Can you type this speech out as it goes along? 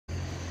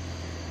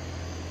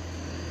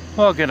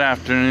Well, good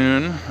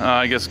afternoon.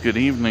 I guess good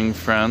evening,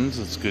 friends.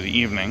 It's good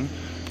evening.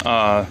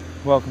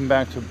 Welcome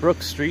back to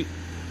Brook Street.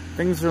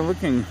 Things are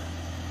looking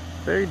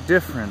very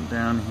different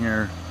down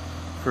here,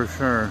 for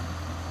sure.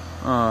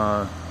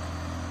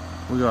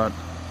 We got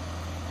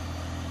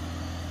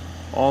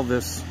all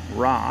this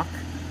rock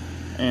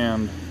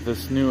and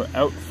this new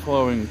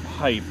outflowing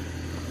pipe.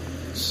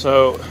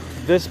 So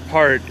this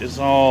part is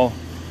all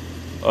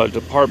a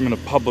Department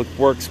of Public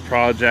Works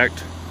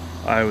project.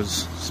 I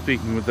was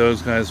speaking with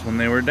those guys when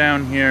they were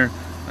down here,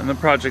 and the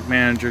project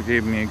manager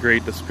gave me a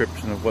great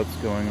description of what's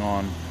going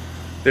on.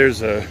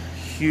 There's a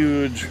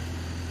huge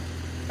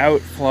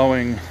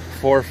outflowing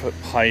 4-foot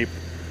pipe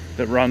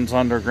that runs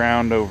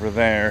underground over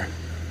there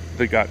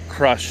that got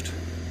crushed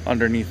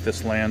underneath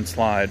this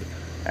landslide,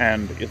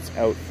 and its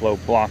outflow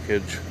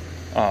blockage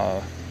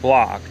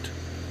blocked.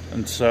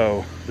 And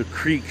so the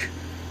creek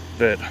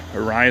that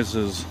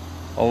arises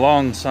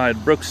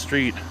alongside Brook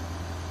Street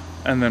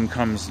and then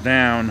comes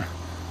down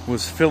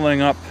was filling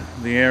up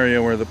the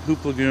area where the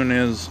poop lagoon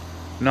is,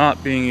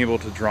 not being able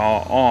to draw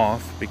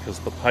off because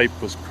the pipe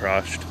was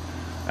crushed,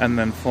 and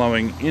then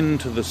flowing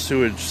into the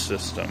sewage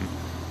system.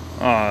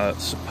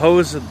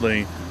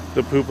 Supposedly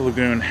the poop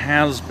lagoon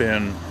has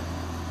been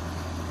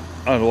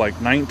like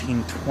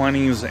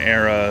 1920s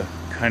era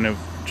kind of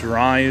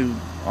dry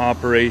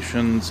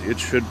operations. It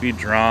should be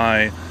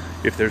dry.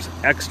 If there's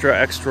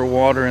extra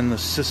water in the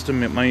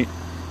system, it might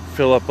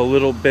fill up a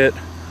little bit,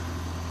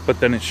 but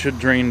then it should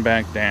drain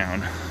back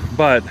down.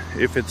 But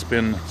if it's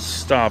been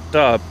stopped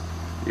up,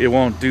 it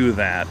won't do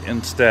that.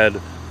 Instead,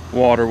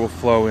 water will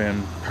flow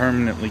in,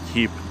 permanently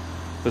keep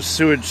the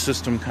sewage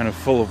system kind of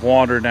full of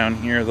water down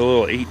here. The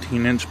little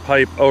 18-inch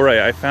pipe. Oh right,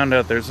 I found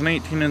out there's an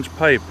 18-inch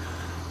pipe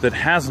that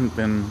hasn't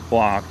been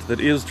blocked, that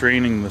is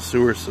draining the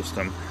sewer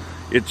system.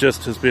 It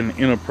just has been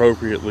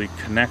inappropriately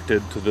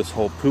connected to this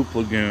whole poop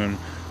lagoon,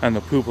 and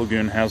the poop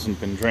lagoon hasn't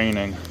been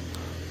draining.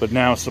 But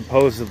now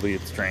supposedly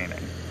it's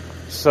draining.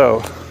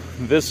 So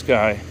this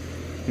guy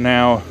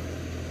now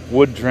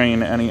would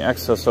drain any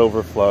excess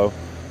overflow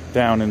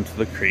down into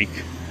the creek.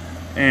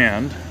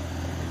 And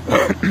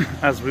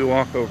as we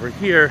walk over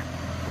here,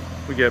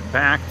 we get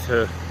back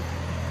to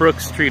Brook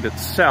Street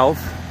itself,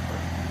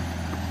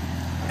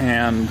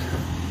 and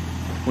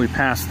we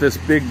pass this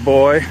big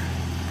boy,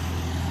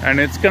 and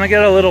it's gonna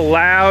get a little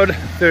loud.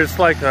 There's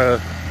like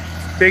a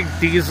big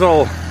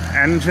diesel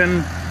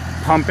engine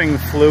pumping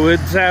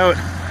fluids out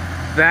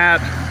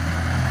that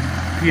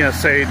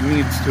PSA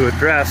needs to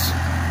address,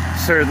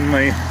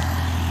 certainly.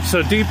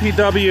 So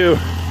DPW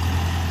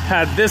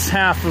had this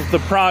half of the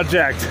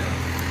project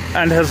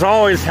and has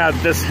always had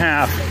this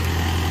half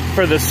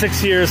for the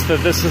 6 years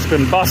that this has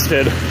been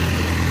busted.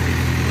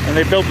 And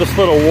they built this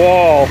little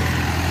wall,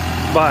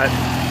 but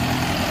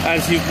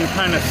as you can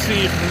kind of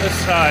see from this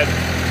side,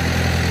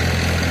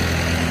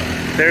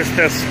 there's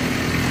this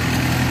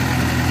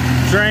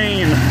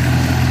drain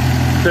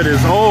that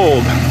is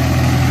old.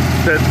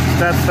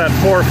 That's that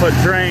 4-foot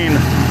drain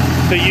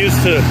that used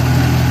to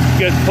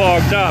get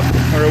clogged up,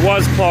 or it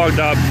was clogged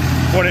up.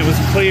 When it was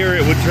clear,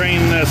 it would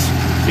drain this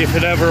if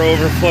it ever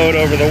overflowed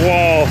over the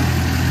wall.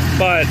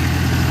 But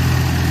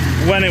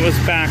when it was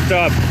backed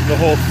up, the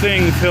whole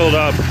thing filled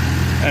up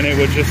and it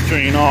would just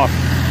drain off.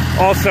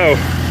 Also,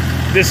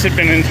 this had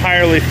been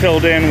entirely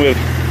filled in with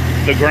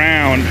the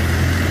ground.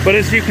 But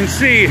as you can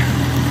see,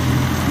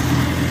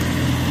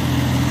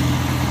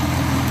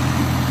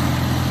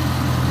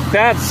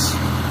 that's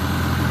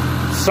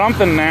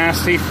something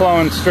nasty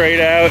flowing straight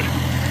out,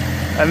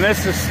 and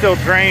this is still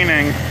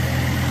draining.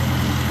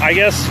 I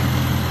guess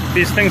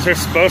these things are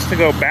supposed to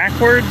go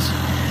backwards,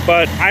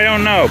 but I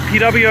don't know.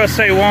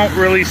 PWSA won't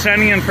release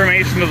any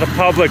information to the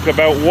public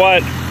about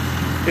what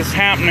is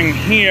happening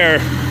here,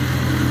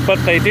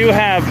 but they do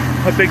have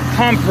a big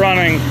pump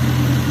running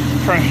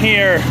from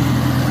here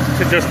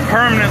to just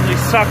permanently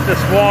suck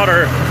this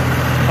water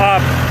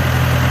up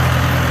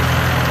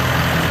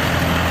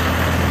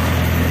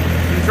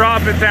and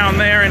drop it down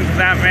there into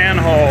that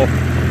manhole.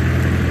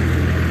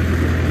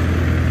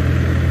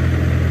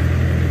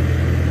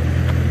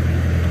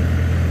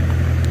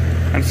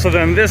 And so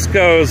then this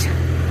goes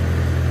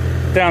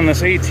down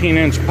this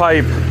 18-inch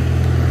pipe,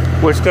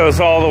 which goes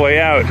all the way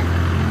out.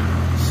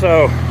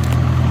 So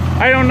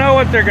I don't know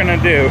what they're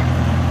gonna do,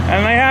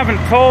 and they haven't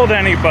told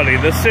anybody.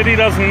 The city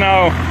doesn't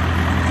know,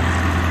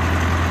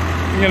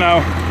 you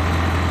know,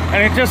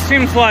 and it just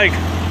seems like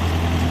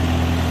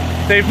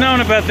they've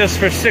known about this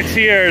for 6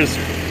 years,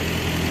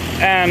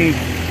 and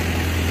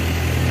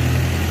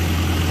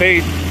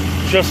they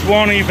just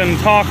won't even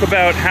talk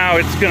about how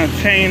it's going to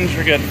change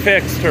or get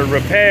fixed or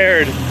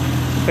repaired.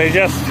 They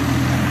just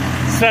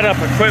set up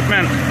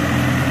equipment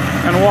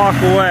and walk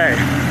away,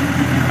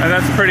 and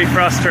that's pretty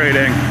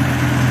frustrating.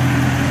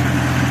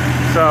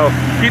 So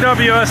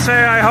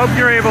PWSA, I hope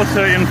you're able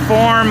to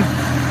inform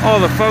all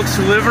the folks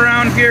who live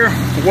around here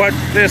what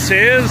this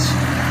is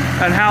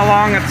and how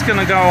long it's going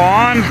to go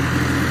on,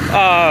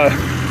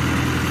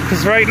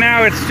 because right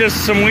now it's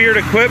just some weird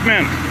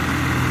equipment,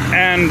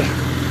 and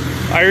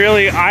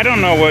I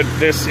don't know what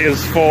this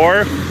is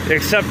for,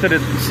 except that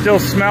it still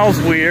smells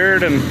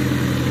weird, and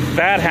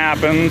that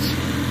happens.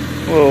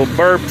 Little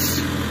burps.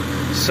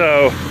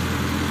 So,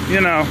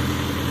 you know,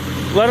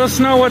 let us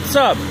know what's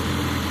up.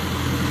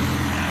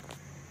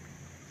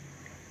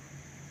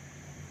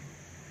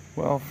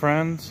 Well,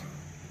 friends,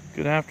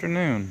 good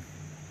afternoon.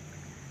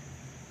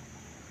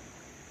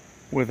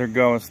 Whither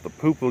goeth the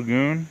poop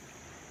lagoon?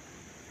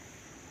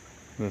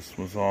 This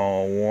was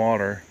all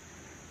water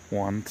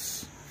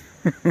once.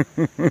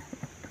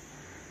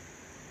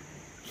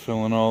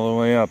 Filling all the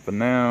way up, and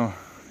now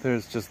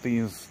there's just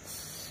these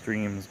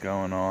streams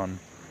going on.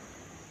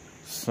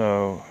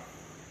 So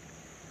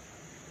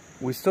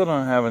we still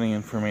don't have any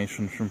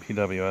information from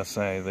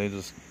PWSA. They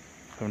just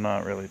have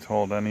not really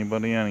told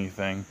anybody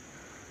anything.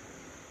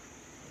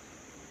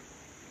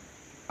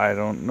 I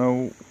don't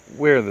know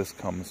where this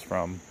comes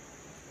from.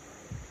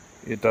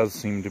 It does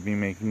seem to be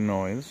making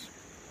noise.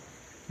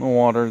 The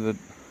water that,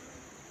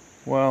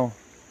 well,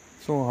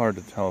 it's a little hard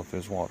to tell if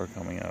there's water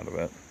coming out of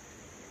it.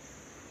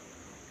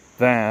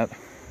 That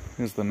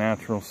is the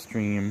natural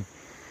stream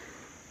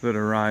that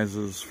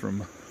arises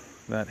from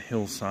that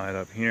hillside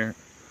up here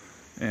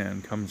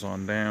and comes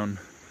on down.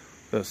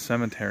 The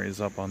cemetery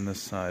is up on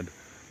this side,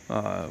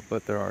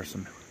 but there are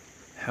some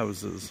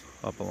houses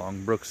up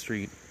along Brook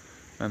Street,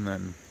 and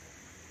then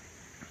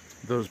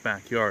those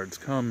backyards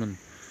come and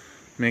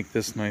make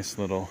this nice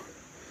little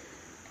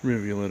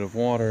rivulet of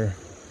water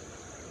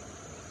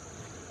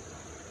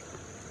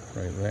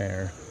right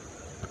there.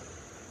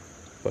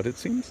 But it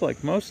seems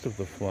like most of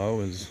the flow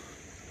is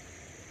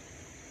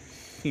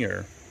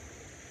here,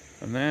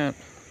 and that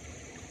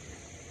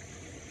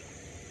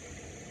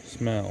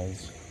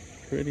smells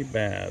pretty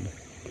bad.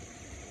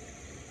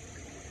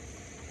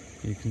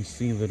 You can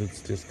see that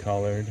it's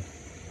discolored.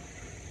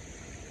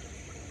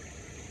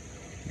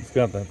 It's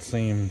got that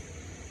same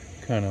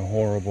kind of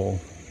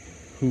horrible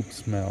poop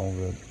smell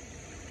that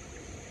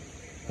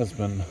has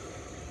been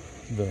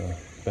the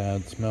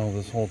bad smell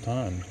this whole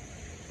time.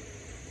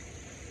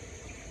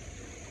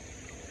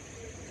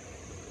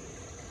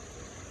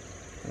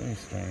 Very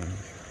strange.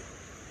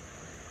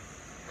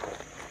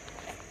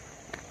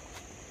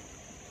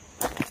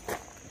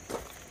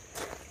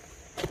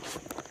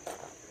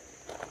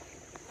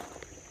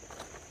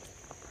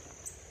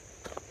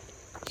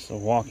 So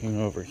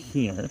walking over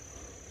here.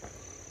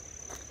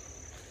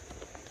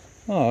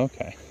 Oh,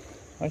 okay.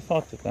 I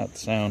thought that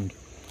sound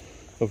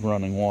of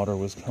running water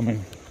was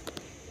coming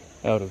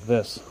out of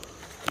this,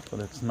 but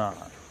it's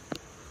not.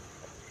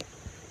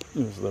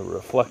 It was the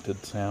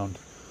reflected sound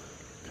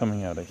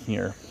coming out of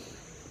here.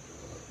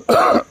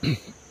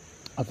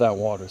 Of that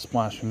water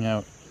splashing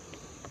out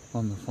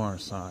on the far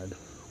side,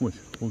 which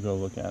we'll go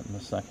look at in a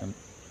second.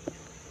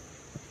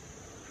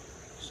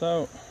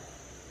 So,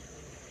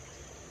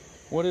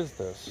 what is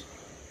this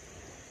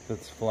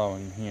that's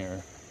flowing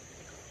here?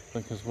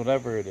 Because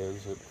whatever it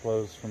is, it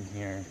flows from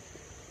here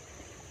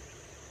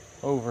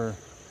over,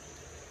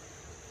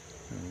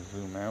 let me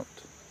zoom out,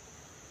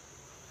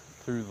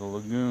 through the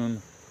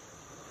lagoon.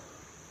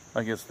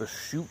 I guess the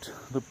chute,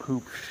 the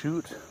poop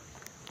chute.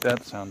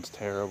 That sounds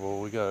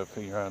terrible. We gotta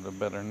figure out a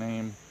better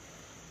name.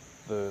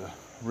 The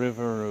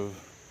river of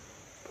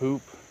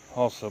poop,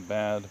 also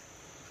bad.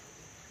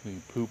 The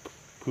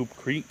poop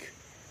creek,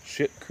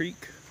 shit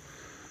creek.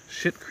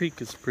 Shit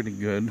creek is pretty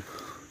good.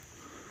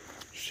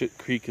 Shit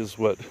creek is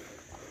what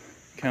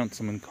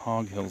Councilman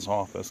Coghill's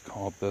office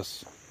called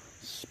this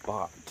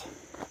spot.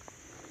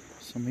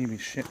 So maybe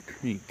Shit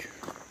Creek.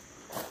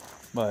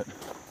 But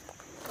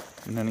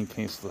in any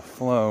case, the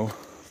flow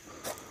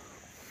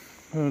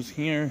goes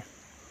here,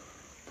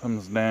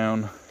 comes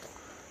down,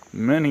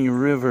 many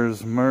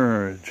rivers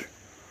merge,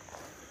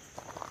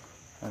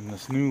 and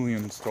this newly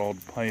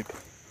installed pipe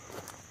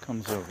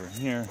comes over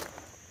here.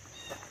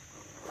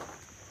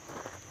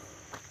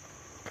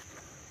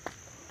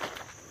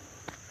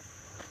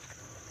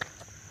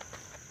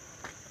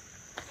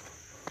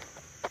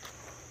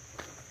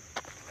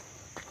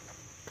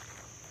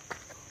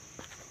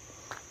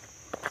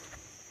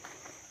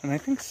 And I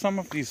think some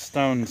of these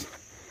stones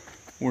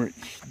were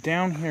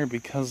down here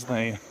because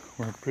they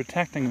were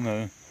protecting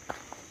the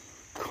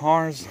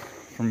cars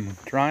from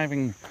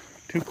driving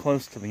too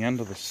close to the end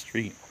of the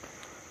street.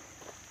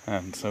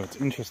 And so it's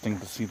interesting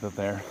to see that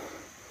they're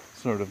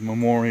sort of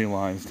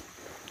memorialized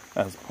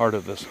as part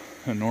of this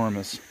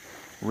enormous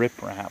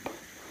riprap.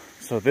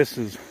 So this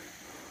is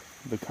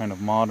the kind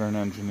of modern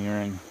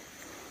engineering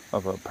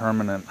of a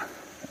permanent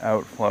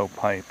outflow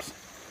pipes.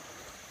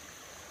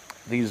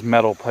 These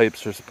metal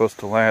pipes are supposed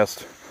to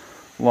last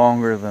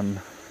longer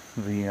than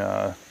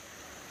the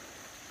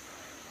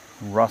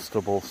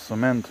rustable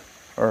cement,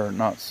 or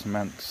not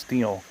cement,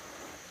 steel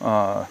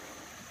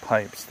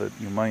pipes that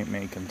you might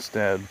make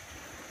instead.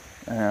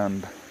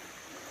 And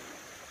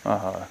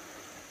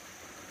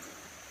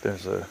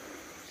there's a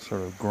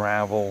sort of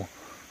gravel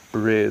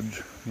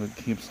bridge that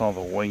keeps all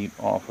the weight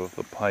off of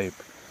the pipe,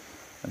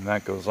 and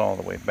that goes all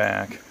the way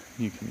back.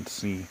 You can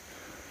see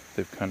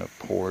they've kind of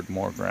poured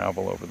more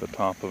gravel over the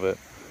top of it,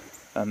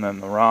 and then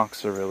the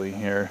rocks are really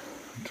here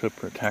to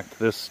protect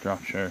this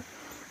structure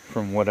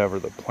from whatever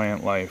the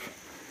plant life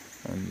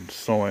and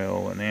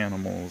soil and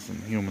animals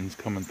and humans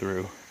coming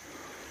through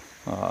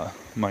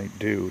might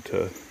do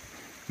to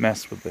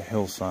mess with the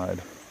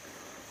hillside.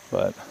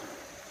 But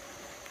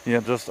yeah,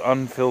 just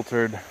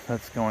unfiltered,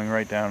 that's going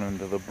right down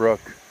into the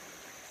brook,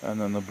 and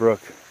then the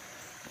brook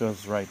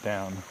goes right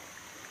down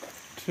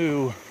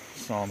to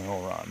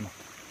Sawmill Run.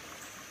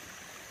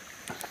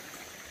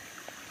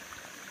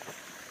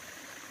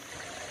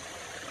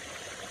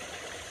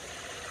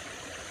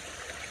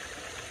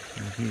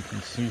 And here you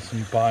can see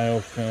some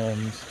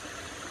biofilms.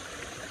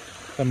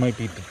 That might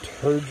be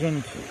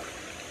detergent.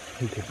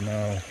 Who could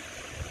know?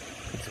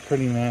 It's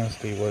pretty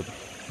nasty what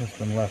has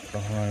been left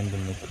behind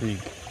in the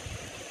creek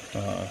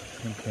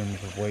in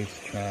terms of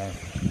waste trash.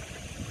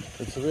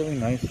 It's a really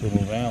nice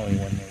little valley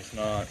when there's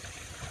not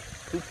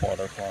poop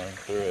water flowing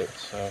through it,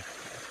 so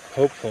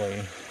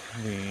hopefully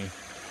the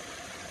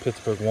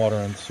Pittsburgh Water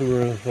and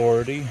Sewer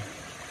Authority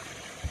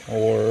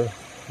or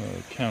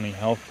the County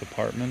Health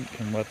Department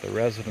can let the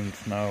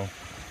residents know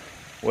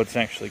what's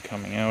actually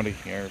coming out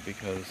of here,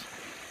 because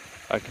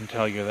I can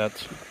tell you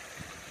that's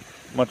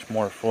much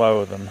more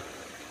flow than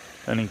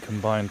any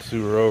combined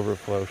sewer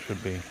overflow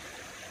should be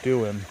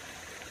doing.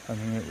 I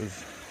mean,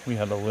 we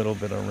had a little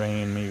bit of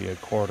rain, maybe a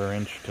quarter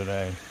inch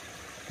today,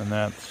 and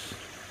that's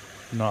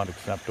not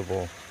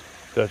acceptable.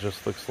 That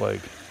just looks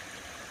like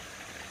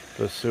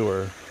the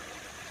sewer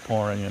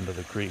pouring into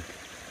the creek.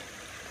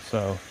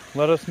 So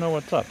let us know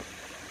what's up.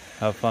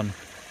 Have fun.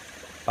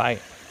 Bye.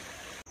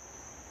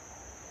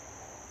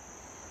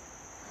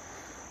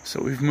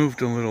 So we've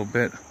moved a little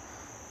bit.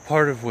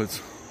 Part of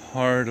what's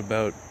hard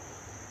about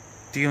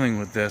dealing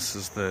with this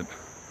is that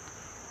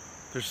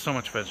there's so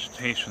much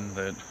vegetation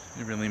that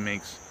it really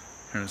makes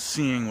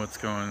seeing what's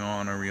going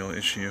on a real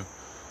issue.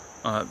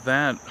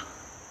 That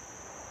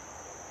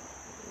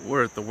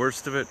we're at the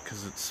worst of it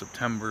because it's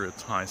September,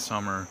 it's high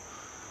summer,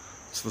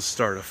 it's the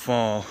start of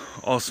fall.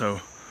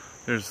 Also,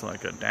 there's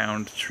like a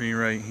downed tree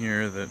right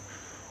here that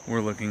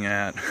we're looking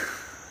at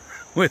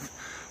with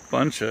a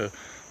bunch of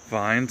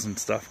vines and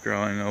stuff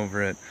growing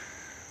over it.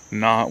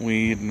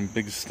 Knotweed and a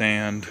big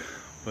stand.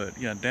 But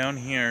yeah, down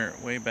here,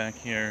 way back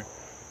here,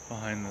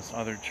 behind this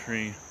other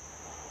tree,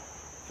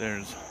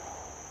 there's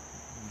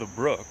the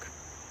brook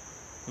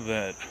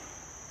that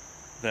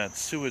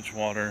sewage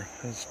water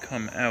has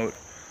come out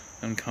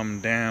and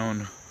come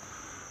down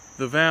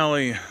the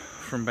valley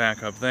from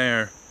back up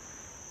there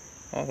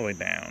all the way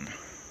down.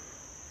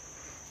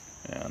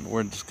 And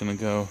we're just gonna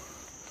go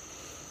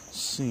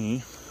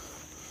see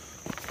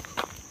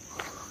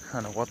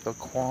kind of what the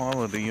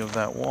quality of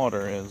that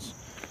water is.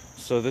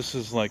 So this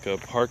is like a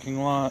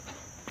parking lot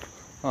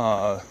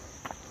at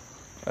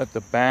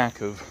the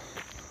back of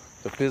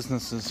the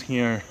businesses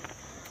here.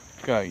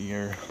 Got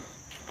your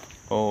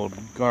old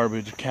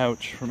garbage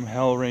couch from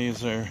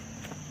Hellraiser.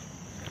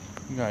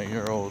 Got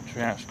your old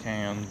trash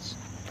cans.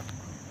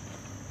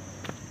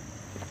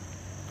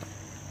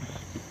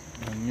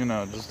 And you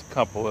know, just a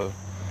couple of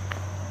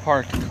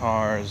parked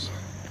cars.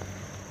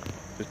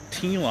 The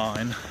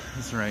T-line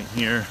is right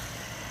here.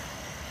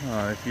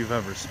 If you've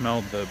ever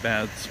smelled the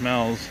bad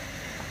smells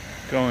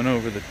going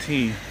over the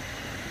T,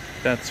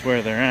 that's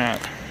where they're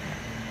at.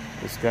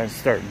 This guy's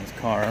starting his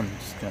car. I'm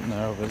just getting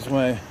out of his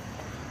way.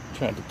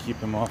 Tried to keep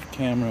him off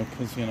camera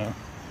because, you know,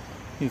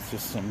 he's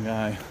just some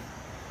guy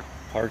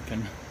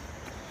parking.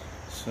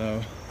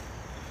 So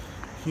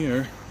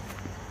here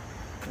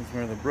is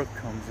where the brook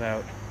comes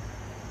out.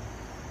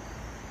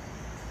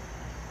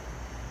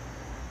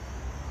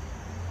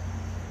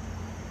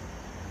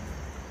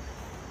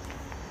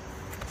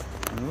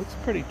 And it looks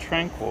pretty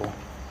tranquil.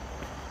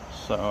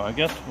 So I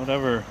guess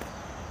whatever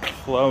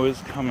flow is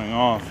coming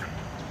off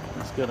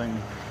is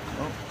getting...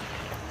 Oh,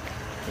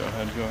 go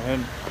ahead.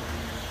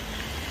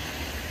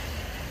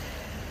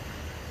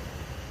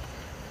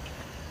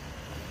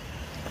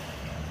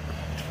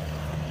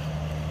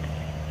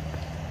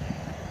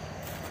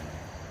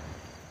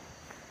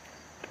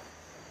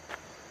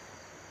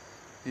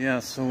 Yeah,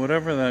 so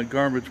whatever that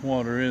garbage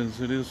water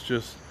is, it is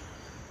just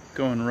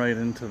going right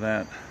into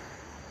that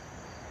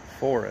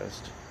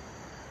forest.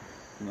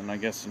 And then I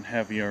guess in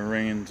heavier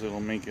rains it'll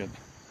make it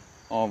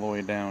all the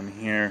way down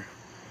here.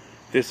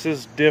 This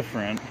is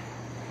different.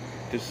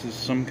 This is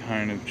some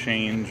kind of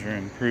change or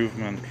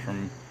improvement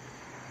from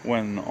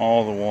when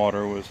all the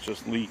water was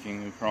just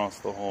leaking across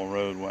the whole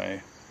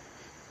roadway.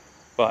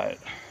 But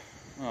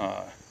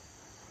I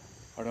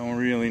don't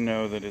really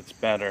know that it's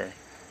better.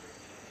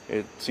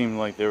 It seemed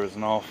like there was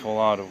an awful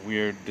lot of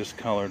weird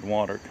discolored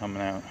water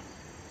coming out.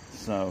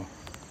 So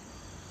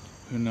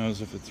who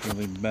knows if it's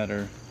really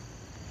better.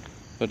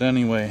 But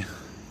anyway,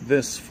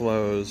 this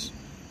flows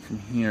from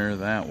here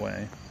that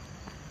way.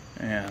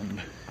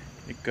 And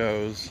it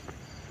goes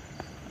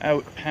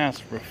out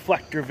past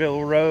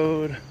Reflectorville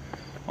Road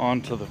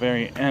onto the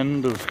very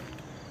end of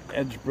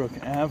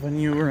Edgebrook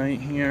Avenue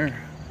right here.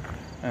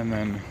 And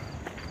then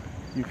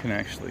you can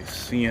actually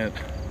see it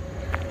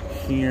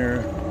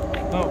here.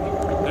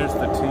 Oh, there's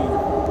the T.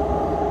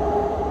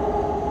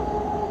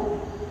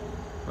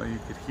 Well, you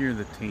could hear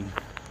the T.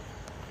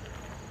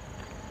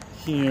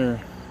 here,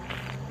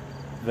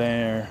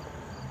 there,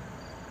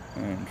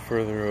 and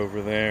further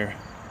over there,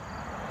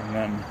 and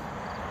then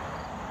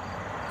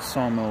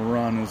Sawmill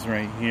Run is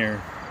right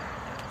here.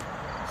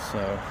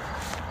 So,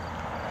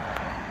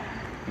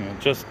 you know,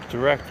 just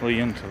directly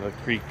into the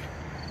creek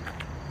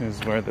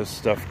is where this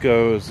stuff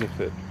goes, if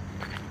it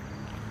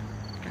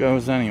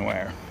goes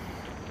anywhere.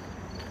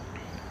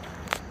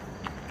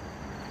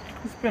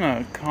 There's been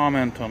a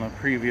comment on a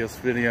previous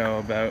video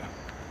about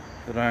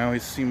that I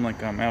always seem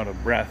like I'm out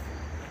of breath.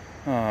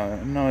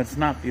 No, it's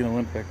not the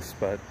Olympics,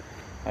 but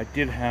I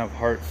did have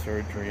heart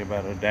surgery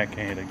about a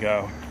decade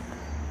ago.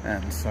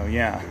 And so,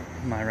 yeah,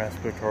 my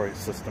respiratory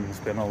system's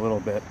been a little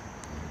bit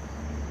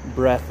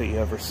breathy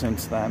ever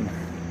since then.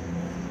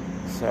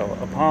 So,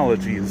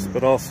 apologies,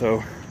 but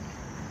also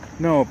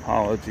no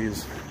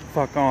apologies.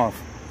 Fuck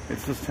off.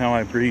 It's just how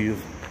I breathe.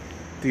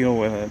 Deal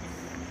with it.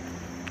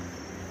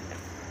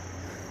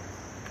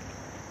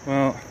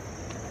 Well,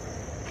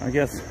 I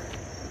guess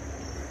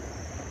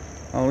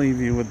I'll leave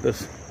you with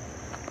this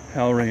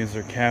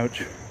Hellraiser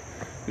couch.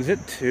 Is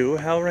it 2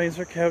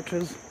 Hellraiser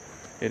couches?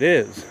 It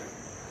is.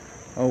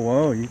 Oh,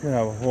 whoa, you could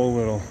have a whole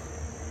little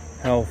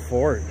hell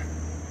fort.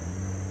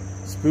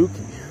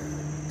 Spooky.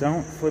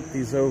 Don't flip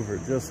these over.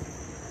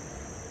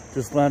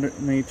 Just let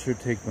nature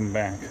take them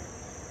back.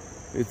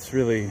 It's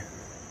really...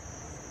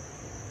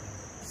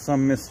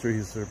 some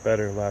mysteries are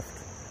better left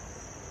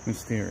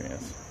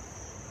mysterious.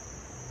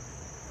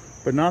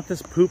 But not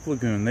this poop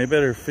lagoon. They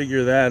better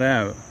figure that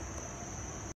out.